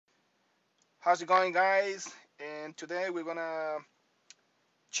How's it going, guys? And today we're gonna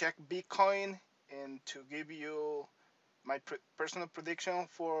check Bitcoin and to give you my personal prediction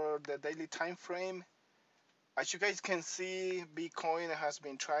for the daily time frame. As you guys can see, Bitcoin has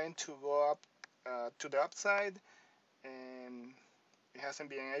been trying to go up to the upside, and it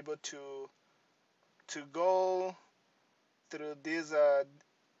hasn't been able to go through this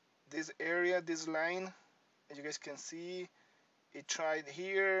area, this line. As you guys can see, it tried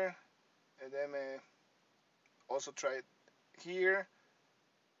here, and then also tried here.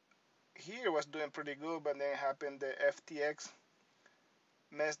 Here was doing pretty good, but then happened the FTX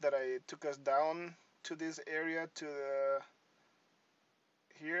mess that I took us down to this area to the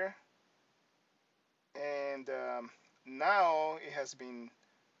here, and now it has been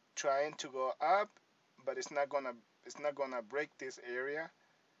trying to go up, but it's not gonna break this area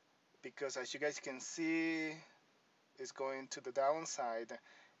because, as you guys can see, it's going to the downside.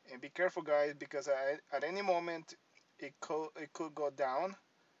 And be careful, guys, because at any moment it could go down.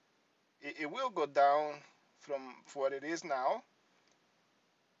 It will go down from what it is now.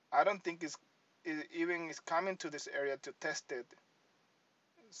 I don't think it even is coming to this area to test it.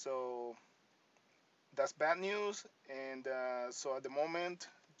 So that's bad news. And so at the moment,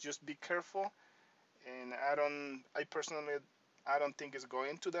 just be careful. And I personally, I don't think it's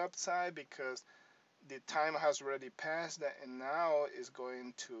going to the upside because the time has already passed, and now it's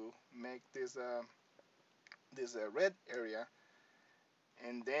going to make this red area,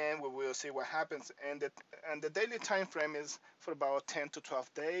 and then we will see what happens. And the daily time frame is for about 10 to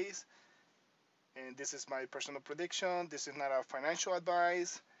 12 days. And this is my personal prediction. This is not a financial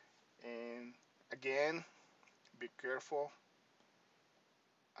advice. And again, be careful.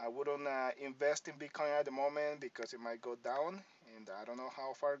 I wouldn't invest in Bitcoin at the moment because it might go down, and I don't know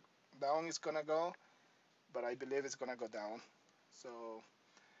how far down it's gonna go, but I believe it's gonna go down. So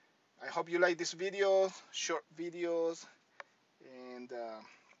I hope you like this video, short videos, and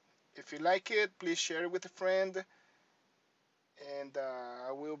if you like it, please share it with a friend. And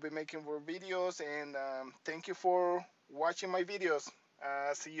I will be making more videos. And thank you for watching my videos.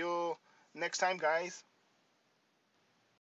 See you next time, guys.